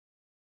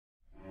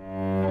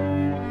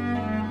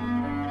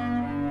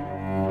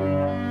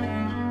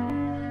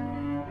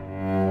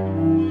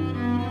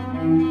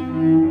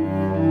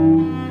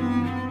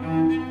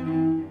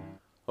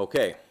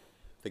Okay,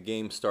 the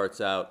game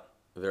starts out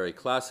very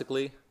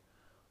classically.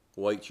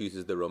 White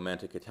chooses the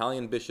romantic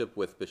Italian bishop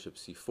with bishop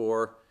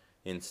c4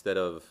 instead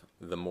of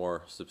the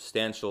more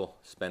substantial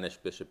Spanish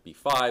bishop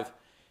b5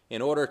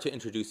 in order to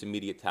introduce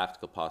immediate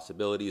tactical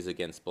possibilities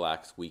against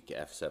black's weak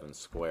f7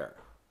 square.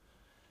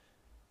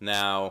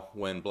 Now,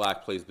 when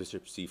black plays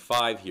bishop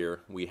c5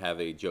 here, we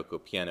have a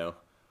gioco pieno,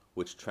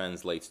 which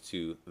translates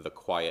to the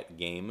quiet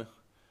game,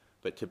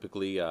 but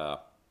typically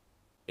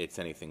it's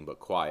anything but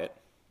quiet.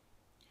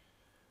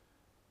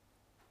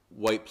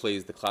 White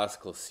plays the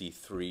classical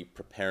c3,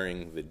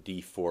 preparing the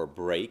d4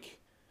 break.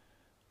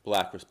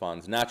 Black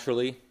responds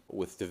naturally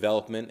with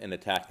development and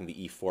attacking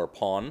the e4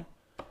 pawn.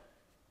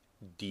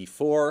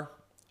 d4,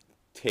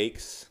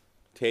 takes,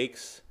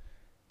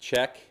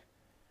 check,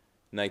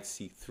 knight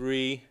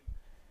c3.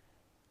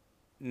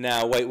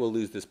 Now white will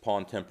lose this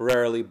pawn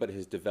temporarily, but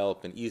his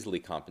development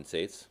easily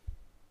compensates.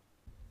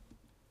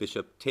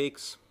 Bishop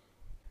takes.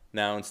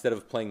 Now instead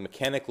of playing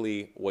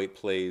mechanically, white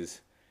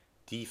plays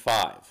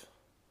d5,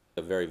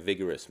 a very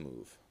vigorous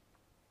move.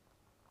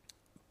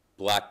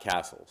 Black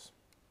castles.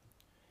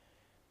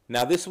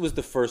 Now this was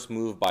the first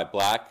move by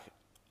black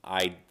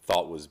I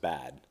thought was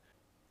bad.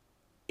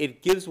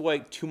 It gives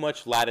white too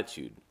much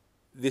latitude.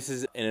 This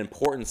is an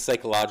important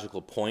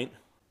psychological point,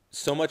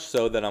 so much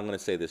so that I'm going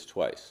to say this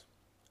twice.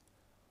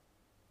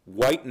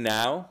 White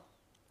now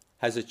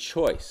has a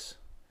choice,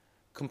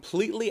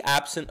 completely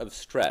absent of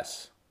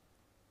stress,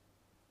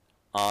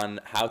 on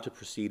how to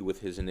proceed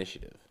with his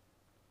initiative.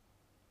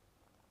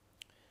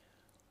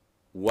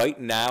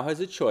 White now has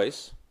a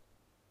choice,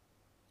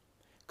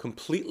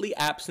 completely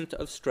absent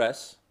of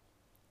stress,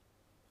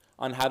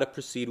 on how to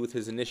proceed with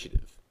his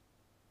initiative.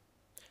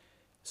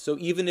 So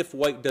even if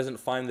white doesn't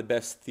find the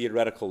best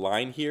theoretical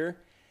line here,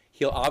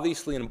 he'll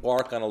obviously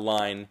embark on a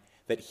line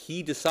that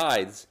he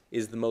decides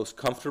is the most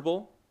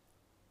comfortable,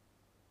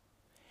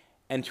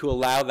 and to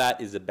allow that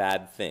is a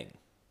bad thing.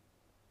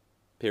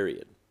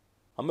 Period.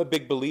 I'm a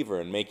big believer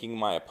in making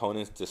my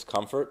opponent's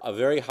discomfort a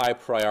very high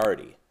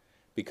priority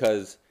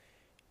because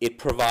it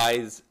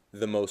provides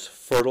the most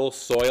fertile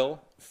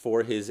soil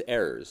for his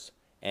errors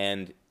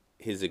and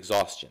his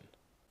exhaustion.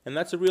 And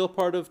that's a real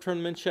part of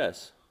tournament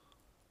chess.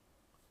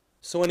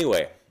 So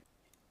anyway,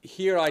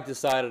 here I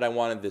decided I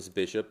wanted this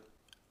bishop.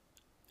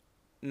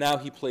 Now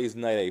he plays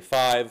knight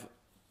a5,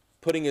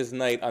 putting his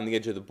knight on the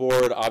edge of the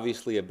board,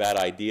 obviously a bad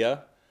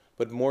idea.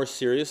 But more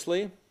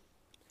seriously,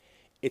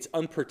 it's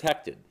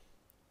unprotected.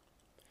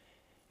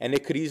 And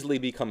it could easily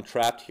become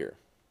trapped here.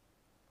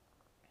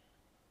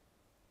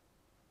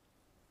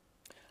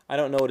 I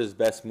don't know what his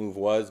best move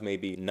was,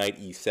 maybe knight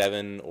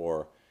e7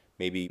 or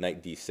maybe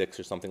knight d6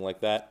 or something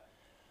like that.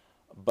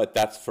 But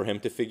that's for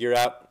him to figure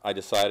out. I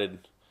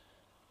decided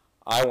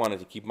I wanted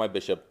to keep my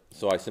bishop,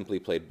 so I simply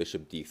played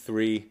bishop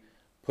d3,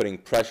 putting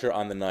pressure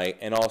on the knight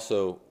and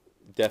also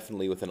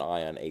definitely with an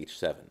eye on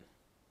h7.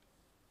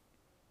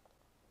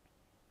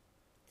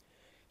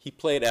 He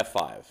played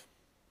f5.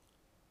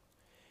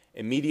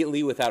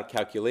 Immediately, without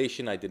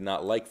calculation, I did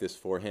not like this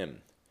for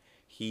him.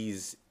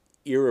 He's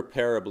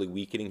irreparably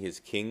weakening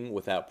his king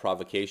without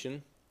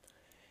provocation.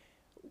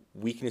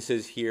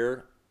 Weaknesses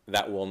here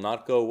that will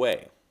not go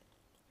away.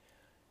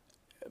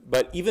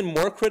 But even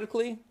more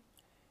critically,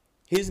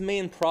 his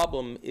main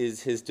problem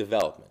is his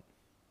development.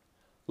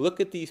 Look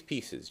at these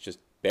pieces just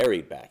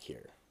buried back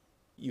here.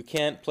 You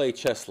can't play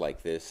chess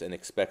like this and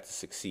expect to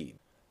succeed.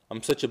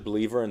 I'm such a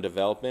believer in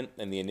development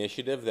and the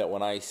initiative that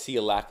when I see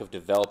a lack of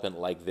development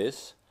like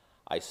this,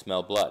 I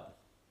smell blood.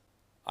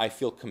 I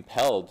feel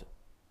compelled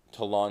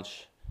to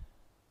launch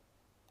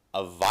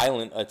a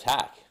violent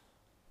attack,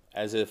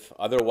 as if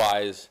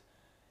otherwise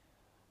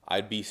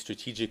I'd be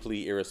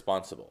strategically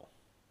irresponsible.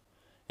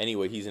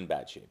 Anyway, he's in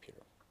bad shape here.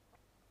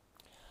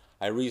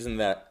 I reasoned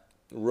that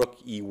rook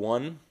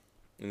e1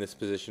 in this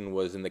position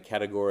was in the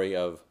category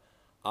of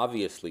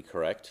obviously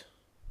correct,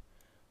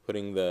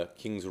 putting the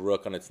king's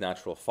rook on its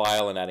natural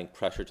file and adding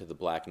pressure to the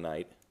black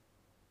knight.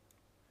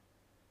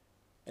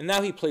 And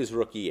now he plays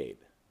rook e8.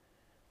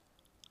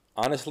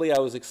 Honestly, I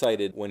was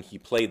excited when he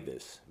played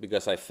this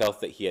because I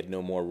felt that he had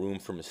no more room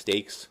for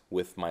mistakes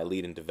with my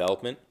lead in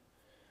development.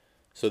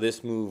 So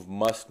this move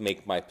must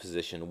make my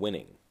position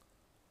winning.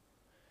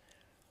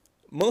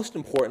 Most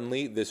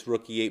importantly, this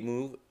rook e8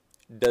 move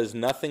does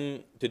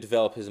nothing to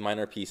develop his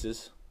minor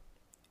pieces.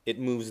 It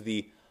moves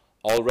the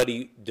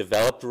already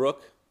developed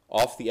rook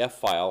off the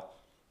f-file,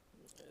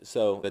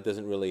 so that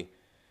doesn't really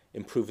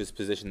improve his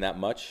position that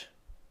much.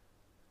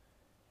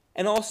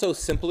 And also,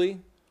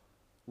 simply,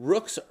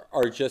 rooks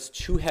are just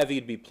too heavy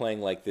to be playing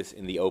like this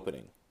in the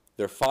opening.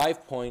 They're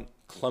 5-point,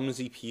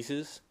 clumsy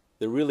pieces.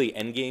 They're really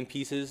endgame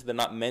pieces. They're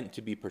not meant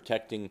to be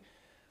protecting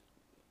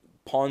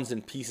pawns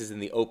and pieces in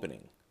the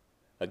opening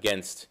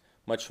against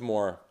much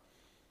more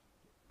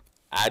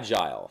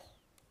agile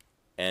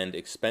and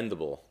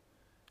expendable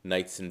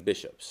knights and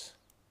bishops.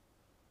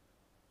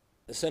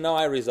 So now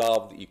I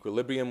resolved the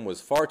equilibrium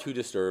was far too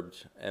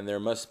disturbed and there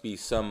must be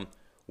some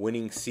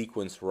winning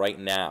sequence right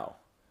now.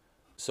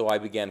 So I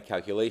began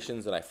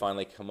calculations and I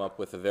finally come up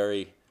with a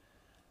very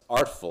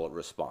artful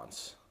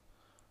response.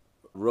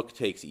 rook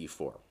takes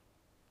e4.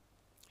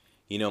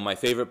 You know, my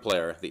favorite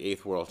player, the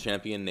 8th world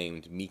champion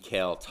named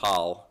Maxwell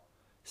Tal,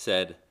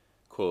 said,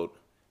 quote,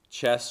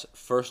 "Chess,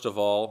 first of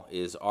all,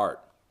 is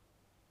art."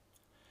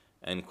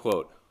 End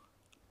quote.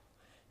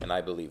 And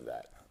I believe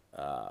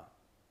that.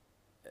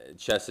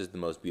 Chess is the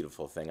most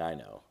beautiful thing I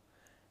know.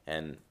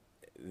 And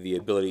the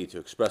ability to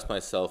express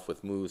myself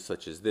with moves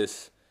such as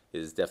this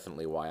is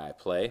definitely why I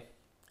play.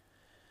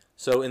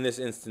 So in this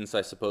instance,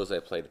 I suppose I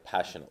played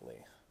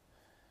passionately.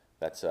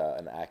 That's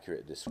an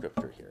accurate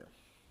descriptor here.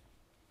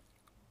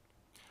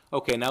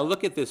 Okay, now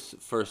look at this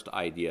first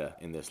idea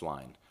in this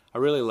line. I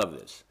really love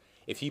this.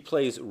 If he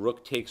plays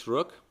rook takes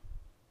rook,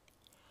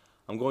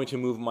 I'm going to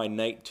move my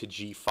knight to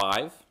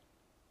g5.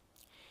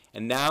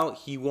 And now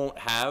he won't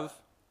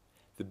have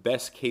the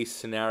best case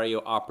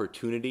scenario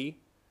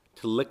opportunity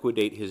to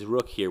liquidate his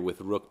rook here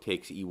with rook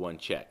takes e1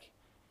 check.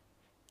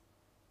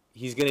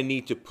 He's going to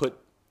need to put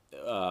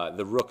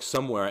the rook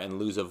somewhere and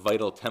lose a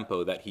vital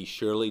tempo that he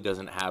surely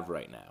doesn't have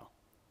right now.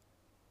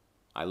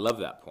 I love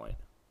that point.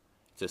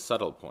 It's a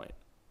subtle point.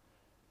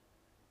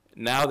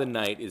 Now the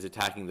knight is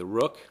attacking the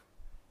rook,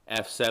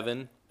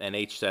 f7 and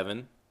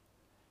h7,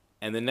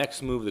 and the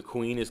next move the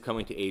queen is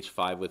coming to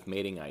h5 with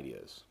mating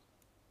ideas.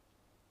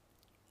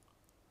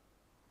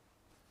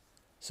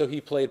 So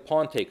he played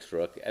pawn takes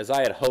rook, as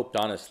I had hoped,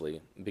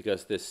 honestly,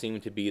 because this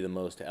seemed to be the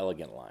most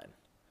elegant line.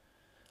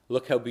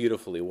 Look how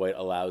beautifully white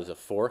allows a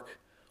fork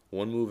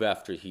one move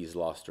after he's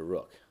lost a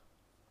rook.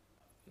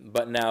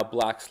 But now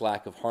black's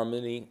lack of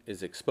harmony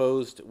is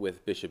exposed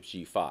with bishop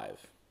g5.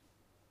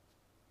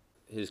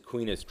 His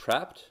queen is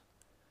trapped,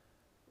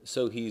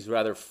 so he's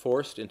rather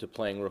forced into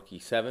playing rook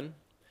e7,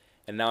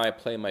 and now I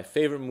play my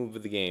favorite move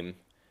of the game.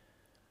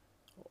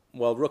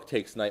 Well, rook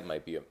takes knight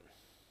might be a...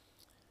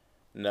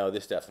 No,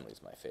 this definitely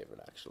is my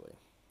favorite, actually.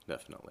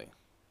 Definitely.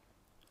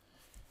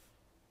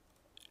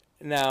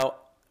 Now,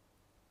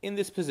 in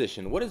this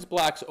position, what is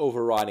black's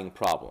overriding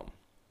problem?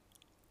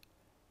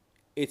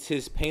 It's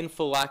his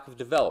painful lack of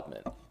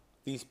development.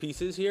 These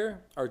pieces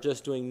here are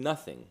just doing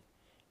nothing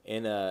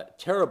in a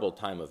terrible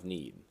time of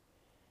need.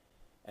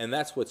 And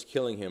that's what's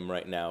killing him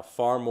right now,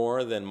 far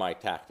more than my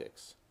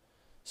tactics.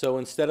 So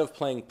instead of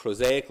playing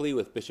prosaically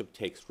with bishop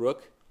takes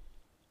rook,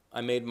 I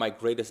made my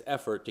greatest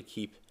effort to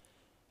keep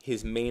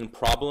his main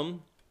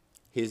problem,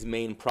 his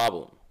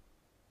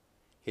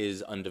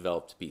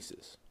undeveloped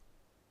pieces.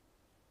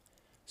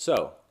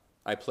 So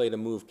I played a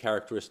move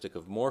characteristic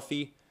of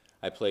Morphy.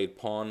 I played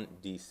pawn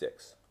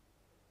d6.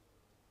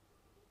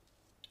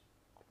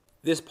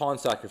 This pawn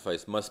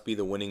sacrifice must be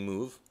the winning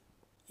move.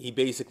 He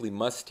basically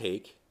must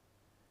take.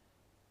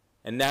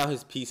 And now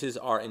his pieces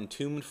are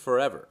entombed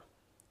forever.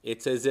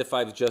 It's as if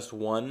I've just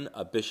won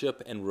a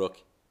bishop and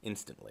rook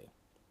instantly.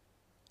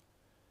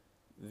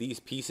 These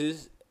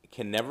pieces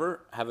can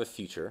never have a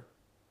future.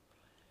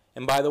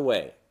 And by the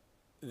way,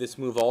 this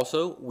move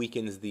also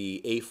weakens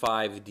the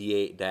a5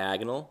 d8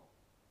 diagonal,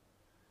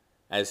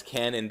 as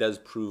can and does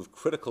prove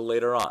critical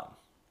later on.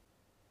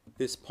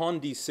 This pawn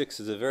d6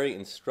 is a very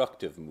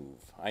instructive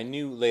move. I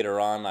knew later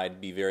on I'd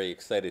be very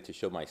excited to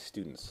show my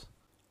students.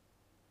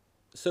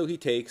 So he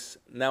takes.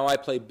 Now I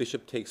play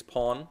bishop takes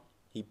pawn.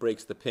 He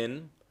breaks the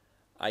pin.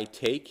 I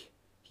take.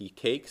 He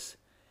takes.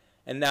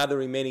 And now the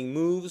remaining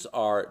moves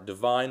are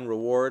divine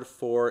reward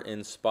for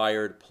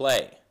inspired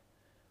play.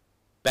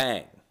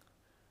 Bang.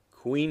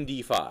 Queen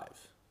d5.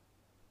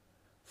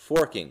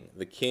 Forking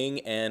the king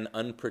and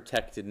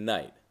unprotected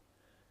knight.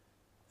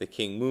 The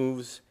king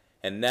moves,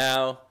 and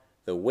now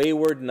the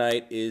wayward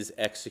knight is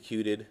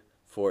executed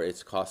for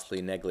its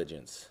costly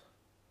negligence.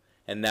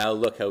 And now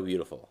look how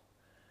beautiful.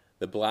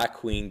 The black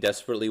queen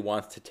desperately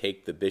wants to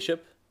take the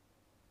bishop,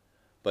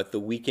 but the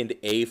weakened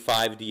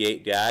a5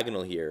 d8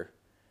 diagonal here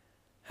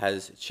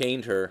has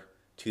chained her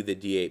to the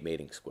d8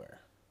 mating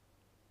square.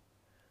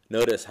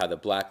 Notice how the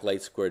black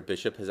light squared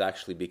bishop has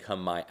actually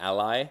become my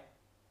ally,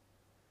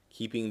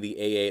 keeping the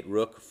a8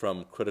 rook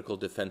from critical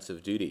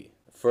defensive duty,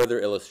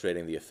 further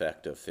illustrating the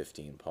effect of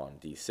 15 pawn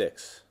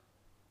d6.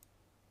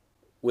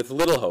 With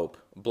little hope,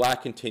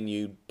 black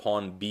continued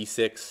pawn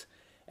b6,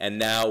 and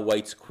now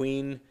white's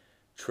queen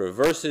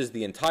traverses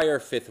the entire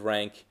fifth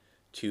rank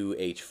to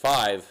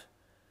h5,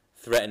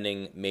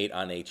 threatening mate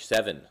on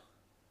h7.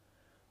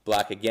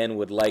 Black again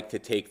would like to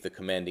take the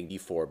commanding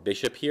d4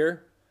 bishop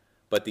here,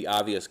 but the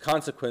obvious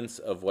consequence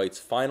of white's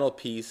final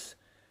piece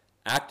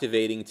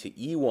activating to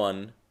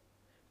e1,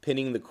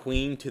 pinning the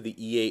queen to the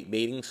e8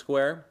 mating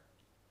square,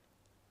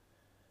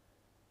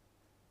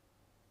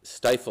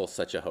 stifles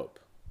such a hope.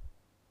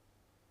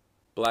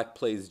 Black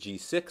plays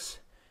g6,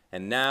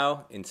 and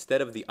now,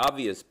 instead of the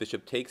obvious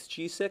bishop takes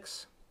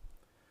g6,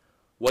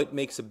 white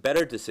makes a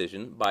better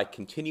decision by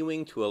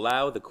continuing to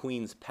allow the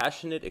queen's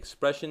passionate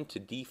expression to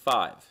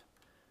d5,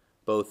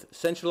 both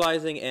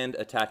centralizing and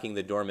attacking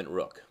the dormant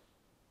rook.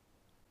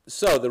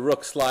 So the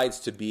rook slides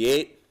to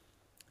b8,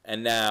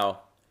 and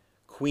now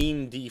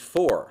queen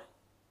d4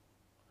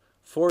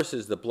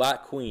 forces the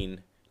black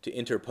queen to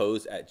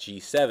interpose at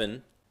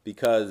g7,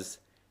 because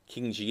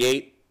king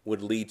g8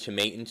 would lead to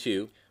mate in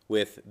 2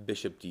 with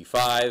bishop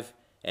d5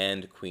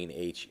 and queen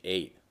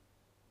h8.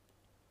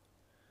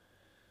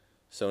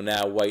 So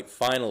now white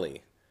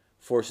finally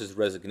forces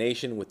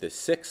resignation with the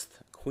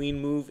 6th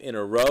queen move in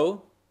a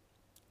row.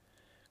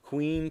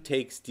 Queen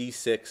takes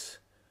d6,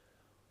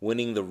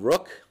 winning the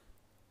rook,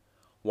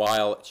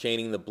 while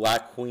chaining the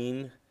black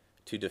queen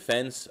to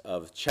defense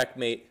of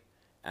checkmate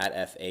at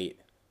f8.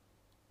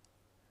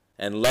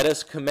 And let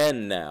us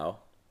commend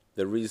now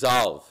the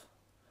resolve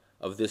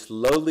of this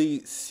lowly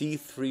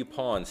c3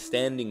 pawn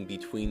standing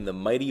between the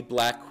mighty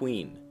black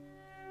queen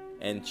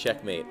and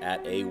checkmate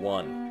at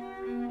a1.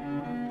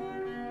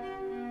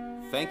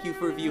 Thank you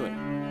for viewing,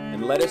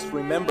 and let us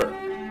remember,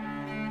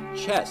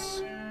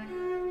 chess,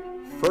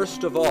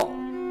 first of all,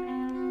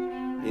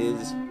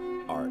 is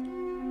art.